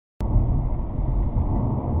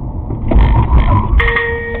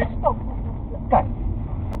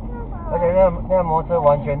那摩托车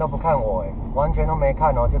完全都不看我完全都没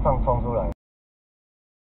看哦，就这样冲出来。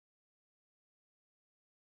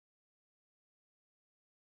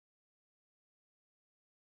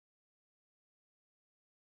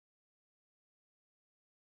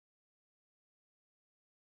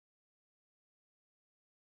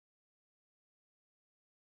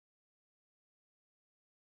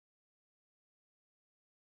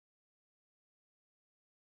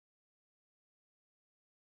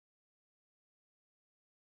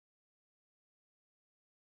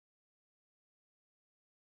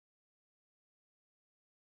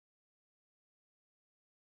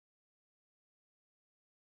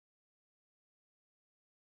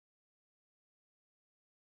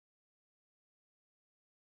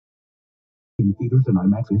In theaters and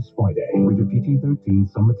IMAX this Friday. Rated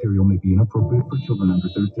PG-13. Some material may be inappropriate for children under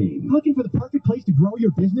 13. Looking for the perfect place to grow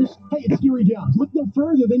your business? Hey, it's Gary Jones. Look no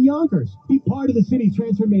further than Yonkers. Be part of the city's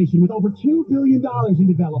transformation with over $2 billion in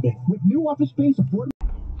development. With new office space, affordable.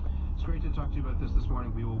 It's great to talk to you about this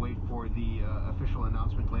morning. We will wait for the official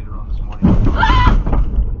announcement later on this morning.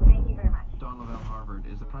 Thank you very much. Dawn Lavelle Harvard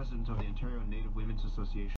is the president of the Ontario Native Women's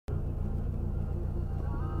Association.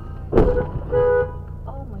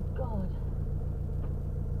 Oh my god.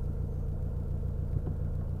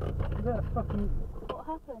 That fucking... What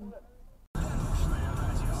happened?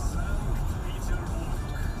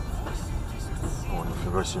 О,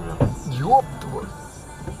 нифига себе. Ёб твой.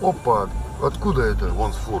 Опа, откуда это?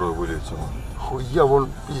 Вон с фуры вылетел. Хуя, вон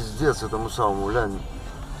пиздец этому самому, глянь.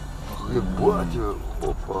 Ебать его.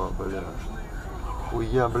 Опа, бля.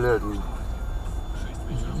 Хуя, блядь.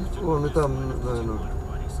 Вон и там, наверное.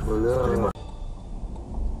 Бля.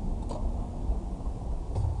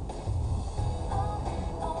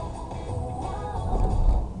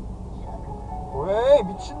 왜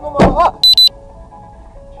미친놈아!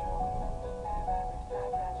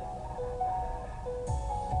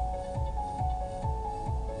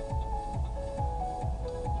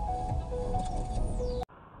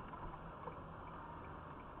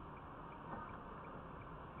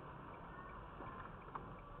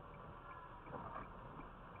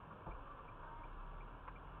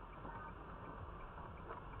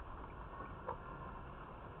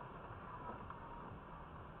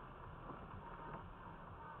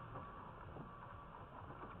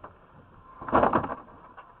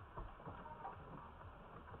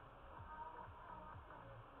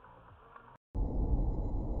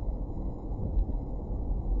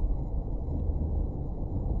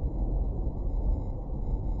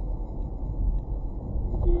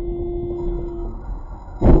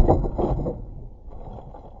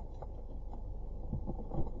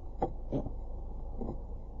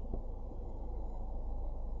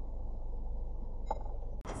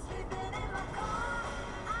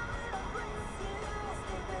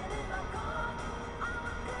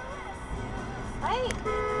 Wait.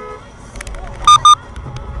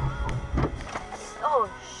 Oh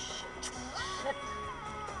shit.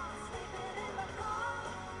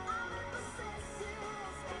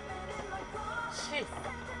 Shit.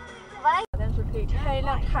 但是可以开一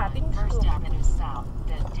辆卡丁车，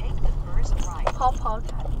跑卡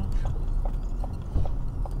丁车。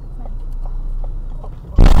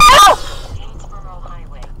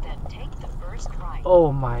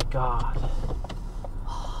Oh my god！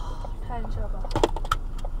 看这吧。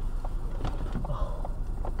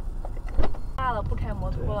大了不开摩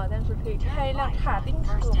托了，但是可以开一辆卡丁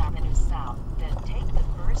车，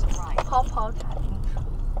跑卡丁车。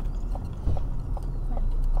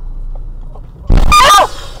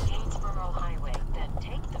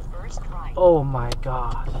Oh my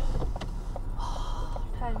god！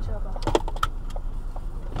 看这吧。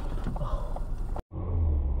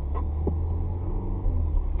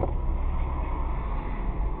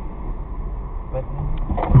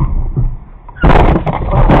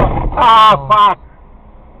Ah, fuck!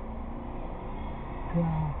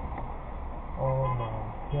 God. Oh my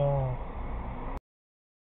god.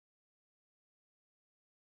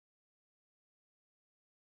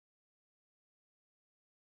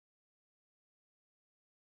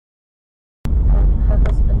 Her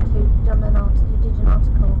husband who did an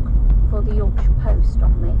article for the Yorkshire Post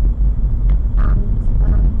on me, and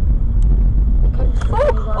it came to me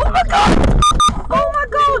while I was Oh my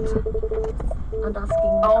god! and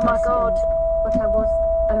asking me Oh my questions, god. but I was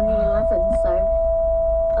only 11, so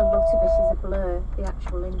a lot of it is a blur, the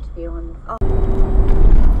actual interview on the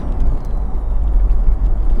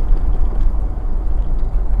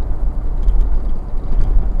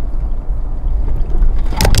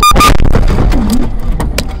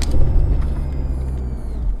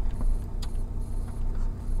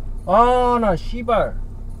Oh, no, 씨발.